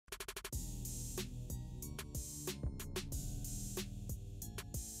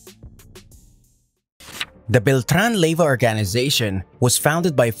The Beltran Leyva Organization was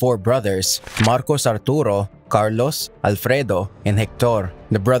founded by four brothers, Marcos, Arturo, Carlos, Alfredo, and Hector.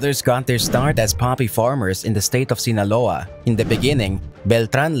 The brothers got their start as poppy farmers in the state of Sinaloa. In the beginning,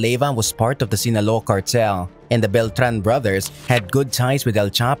 Beltran Leyva was part of the Sinaloa cartel, and the Beltran brothers had good ties with El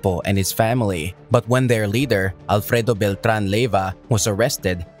Chapo and his family. But when their leader, Alfredo Beltrán Leyva, was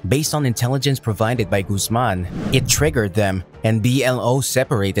arrested based on intelligence provided by Guzman, it triggered them, and BLO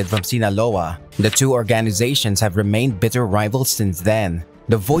separated from Sinaloa. The two organizations have remained bitter rivals since then.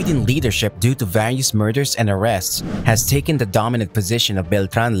 The void in leadership due to various murders and arrests has taken the dominant position of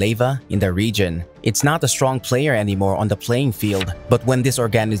Beltran Leyva in the region. It's not a strong player anymore on the playing field, but when this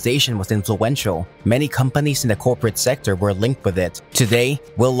organization was influential, many companies in the corporate sector were linked with it. Today,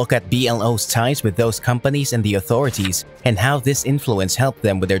 we'll look at BLO's ties with those companies and the authorities, and how this influence helped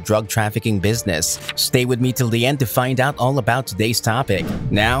them with their drug trafficking business. Stay with me till the end to find out all about today's topic.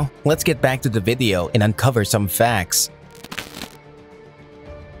 Now, let's get back to the video and uncover some facts.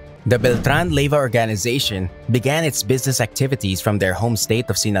 The Beltran Leyva Organization began its business activities from their home state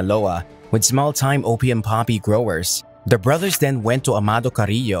of Sinaloa with small-time opium poppy growers. The brothers then went to Amado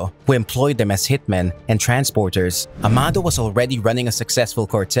Carrillo, who employed them as hitmen and transporters. Amado was already running a successful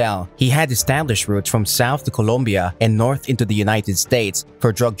cartel. He had established routes from south to Colombia and north into the United States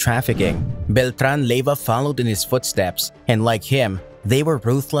for drug trafficking. Beltran Leyva followed in his footsteps, and like him, they were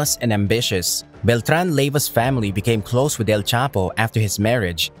ruthless and ambitious. Beltran Leyva's family became close with El Chapo after his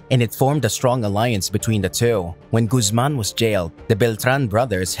marriage, and it formed a strong alliance between the two. When Guzman was jailed, the Beltran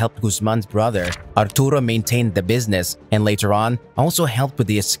brothers helped Guzman's brother, Arturo, maintain the business, and later on, also helped with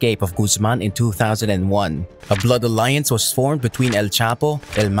the escape of Guzman in 2001. A blood alliance was formed between El Chapo,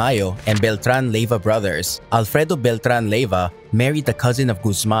 El Mayo, and Beltran Leyva brothers. Alfredo Beltrán Leyva married the cousin of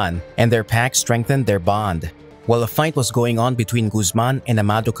Guzman, and their pact strengthened their bond. While a fight was going on between Guzman and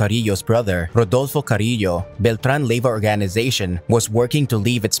Amado Carrillo's brother, Rodolfo Carrillo, Beltran Leyva Organization was working to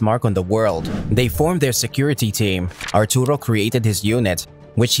leave its mark on the world. They formed their security team. Arturo created his unit,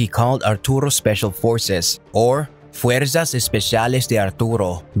 which he called Arturo Special Forces, or Fuerzas Especiales de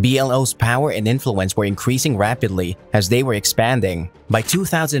Arturo. BLO's power and influence were increasing rapidly as they were expanding. By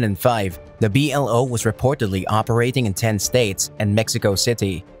 2005, the BLO was reportedly operating in 10 states and Mexico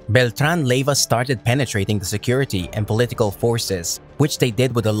City. Beltran Leyva started penetrating the security and political forces, which they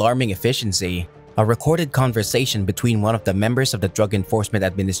did with alarming efficiency. A recorded conversation between one of the members of the Drug Enforcement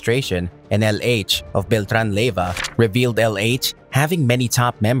Administration and LH of Beltran Leyva revealed LH having many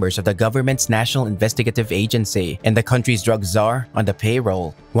top members of the government's National Investigative Agency and the country's drug czar on the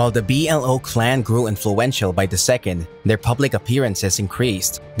payroll. While the BLO clan grew influential by the second their public appearances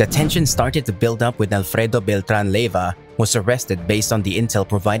increased, the tension started to build up when Alfredo Beltrán Leyva was arrested based on the intel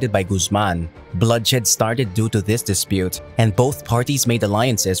provided by Guzman. Bloodshed started due to this dispute, and both parties made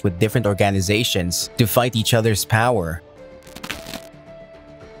alliances with different organizations to fight each other's power.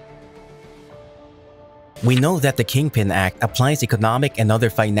 We know that the Kingpin Act applies economic and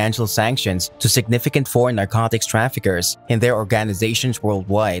other financial sanctions to significant foreign narcotics traffickers and their organizations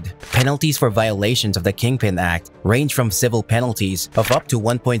worldwide. Penalties for violations of the Kingpin Act range from civil penalties of up to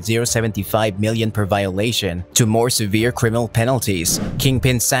 1.075 million per violation to more severe criminal penalties.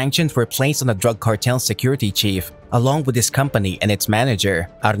 Kingpin sanctions were placed on the drug cartel security chief, along with his company and its manager.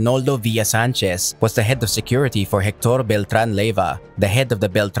 Arnoldo Villasanchez was the head of security for Hector Beltran Leyva, the head of the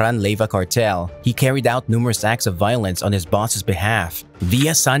Beltran Leyva Cartel. He carried out numerous acts of violence on his boss's behalf.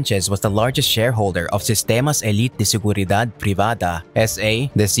 Villasanchez was the largest shareholder of Sistemas Elite de Seguridad Privada, SA,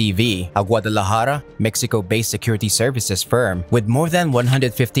 the CV, a Guadalajara, Mexico-based security services firm with more than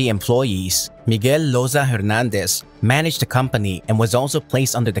 150 employees. Miguel Loza Hernandez managed the company and was also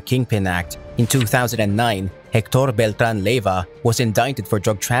placed under the Kingpin Act. In 2009, Hector Beltran Leyva was indicted for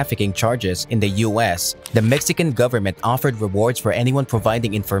drug trafficking charges in the US. The Mexican government offered rewards for anyone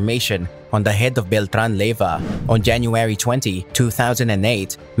providing information on the head of Beltran Leyva. On January 20,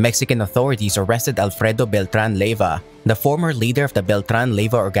 2008, Mexican authorities arrested Alfredo Beltrán Leyva, the former leader of the Beltran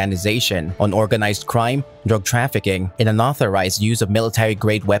Leyva Organization, on organized crime, drug trafficking, and unauthorized use of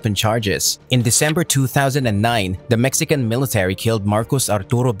military-grade weapon charges. In December 2009, the Mexican military killed Marcos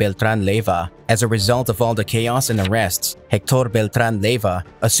Arturo Beltrán Leyva. As a result of all the chaos and arrests, Hector Beltran Leyva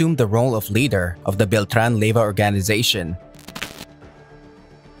assumed the role of leader of the Beltran Leyva Organization.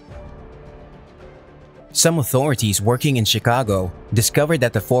 Some authorities working in Chicago discovered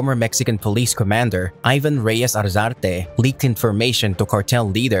that the former Mexican police commander, Ivan Reyes Arzarte, leaked information to cartel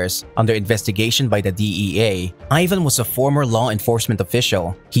leaders under investigation by the DEA. Ivan was a former law enforcement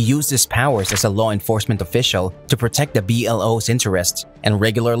official. He used his powers as a law enforcement official to protect the BLO's interests and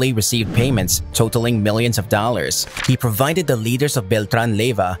regularly received payments totaling millions of dollars. He provided the leaders of Beltran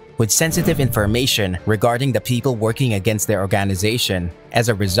Leyva with sensitive information regarding the people working against their organization. As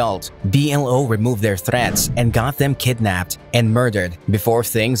a result, BLO removed their threats and got them kidnapped and murdered before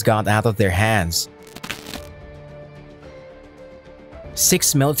things got out of their hands.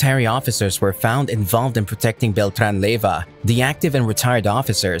 6 military officers were found involved in protecting Beltran Leyva. The active and retired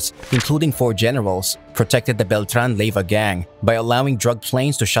officers, including 4 generals, protected the Beltran Leyva gang by allowing drug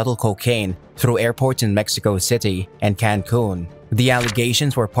planes to shuttle cocaine through airports in Mexico City and Cancun. The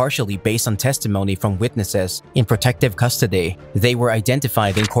allegations were partially based on testimony from witnesses in protective custody. They were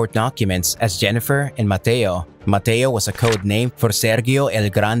identified in court documents as Jennifer and Mateo. Mateo was a code name for Sergio El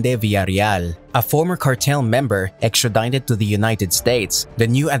Grande Villarreal, a former cartel member extradited to the United States. The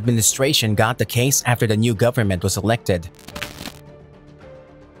new administration got the case after the new government was elected.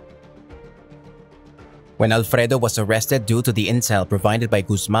 When Alfredo was arrested due to the intel provided by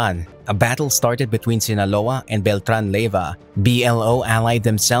Guzman, a battle started between Sinaloa and Beltran Leyva. BLO allied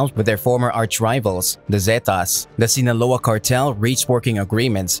themselves with their former arch-rivals, the Zetas. The Sinaloa cartel reached working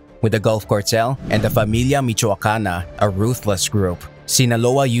agreements with the Gulf Cartel and the Familia Michoacana, a ruthless group.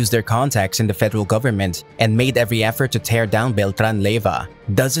 Sinaloa used their contacts in the federal government and made every effort to tear down Beltran Leyva.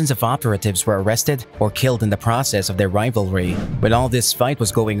 Dozens of operatives were arrested or killed in the process of their rivalry. When all this fight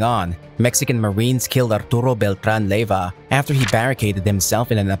was going on, Mexican Marines killed Arturo Beltran Leyva after he barricaded himself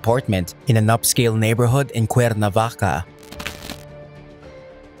in an apartment in an upscale neighborhood in Cuernavaca.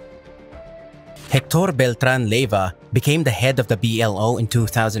 Hector Beltran Leyva became the head of the BLO in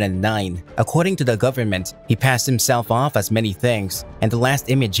 2009. According to the government, he passed himself off as many things, and the last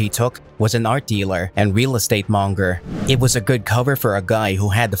image he took was an art dealer and real estate monger. It was a good cover for a guy who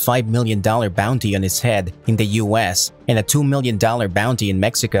had the $5 million bounty on his head in the US and a $2 million bounty in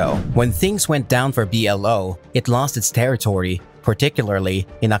Mexico. When things went down for BLO, it lost its territory, particularly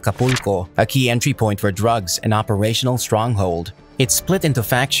in Acapulco, a key entry point for drugs and operational stronghold. It split into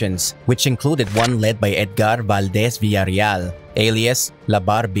factions, which included one led by Edgar Valdez Villarreal, alias La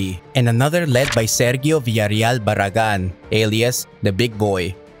Barbie, and another led by Sergio Villarreal Barragan, alias The Big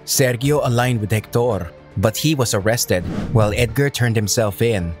Boy. Sergio aligned with Hector, but he was arrested, while Edgar turned himself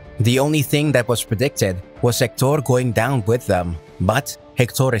in. The only thing that was predicted was Hector going down with them, but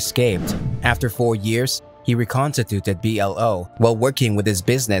Hector escaped. After 4 years, he reconstituted BLO while working with his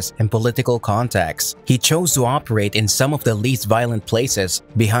business and political contacts. He chose to operate in some of the least violent places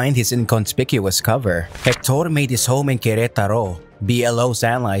behind his inconspicuous cover. Hector made his home in Querétaro. BLO's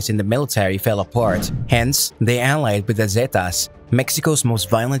allies in the military fell apart. Hence, they allied with the Zetas, Mexico's most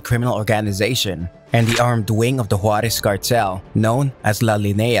violent criminal organization, and the armed wing of the Juarez cartel, known as La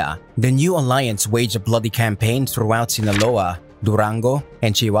Linea. The new alliance waged a bloody campaign throughout Sinaloa, Durango,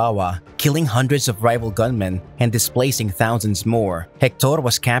 and Chihuahua, killing hundreds of rival gunmen and displacing thousands more. Hector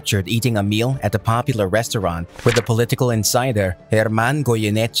was captured eating a meal at a popular restaurant with the political insider Herman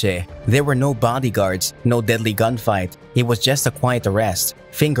Goyeneche. There were no bodyguards, no deadly gunfight. It was just a quiet arrest,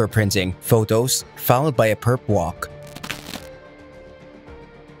 fingerprinting, photos, followed by a perp walk.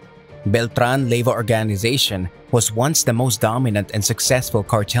 Beltran Leyva Organization was once the most dominant and successful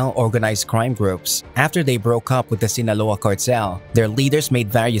cartel organized crime groups. After they broke up with the Sinaloa cartel, their leaders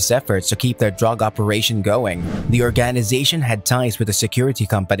made various efforts to keep their drug operation going. The organization had ties with the security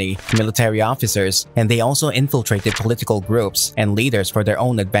company, military officers, and they also infiltrated political groups and leaders for their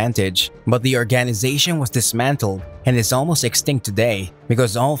own advantage. But the organization was dismantled and is almost extinct today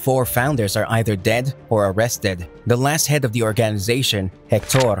because all 4 founders are either dead or arrested. The last head of the organization,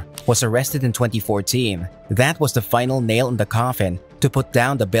 Hector, was arrested in 2014. That was the final nail in the coffin to put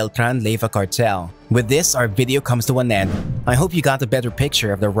down the Beltran Leyva cartel. With this, our video comes to an end. I hope you got a better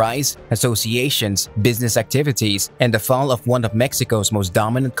picture of the rise, associations, business activities, and the fall of one of Mexico's most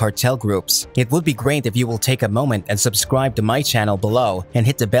dominant cartel groups. It would be great if you will take a moment and subscribe to my channel below and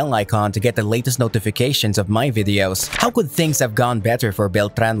hit the bell icon to get the latest notifications of my videos. How could things have gone better for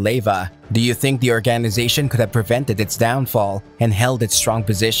Beltran Leyva? Do you think the organization could have prevented its downfall and held its strong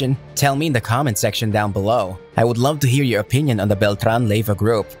position? Tell me in the comment section down below. I would love to hear your opinion on the Beltran Leyva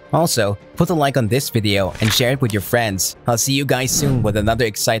group. Also, put a like on this video and share it with your friends. I'll see you guys soon with another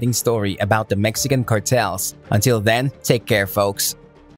exciting story about the Mexican cartels. Until then, take care folks.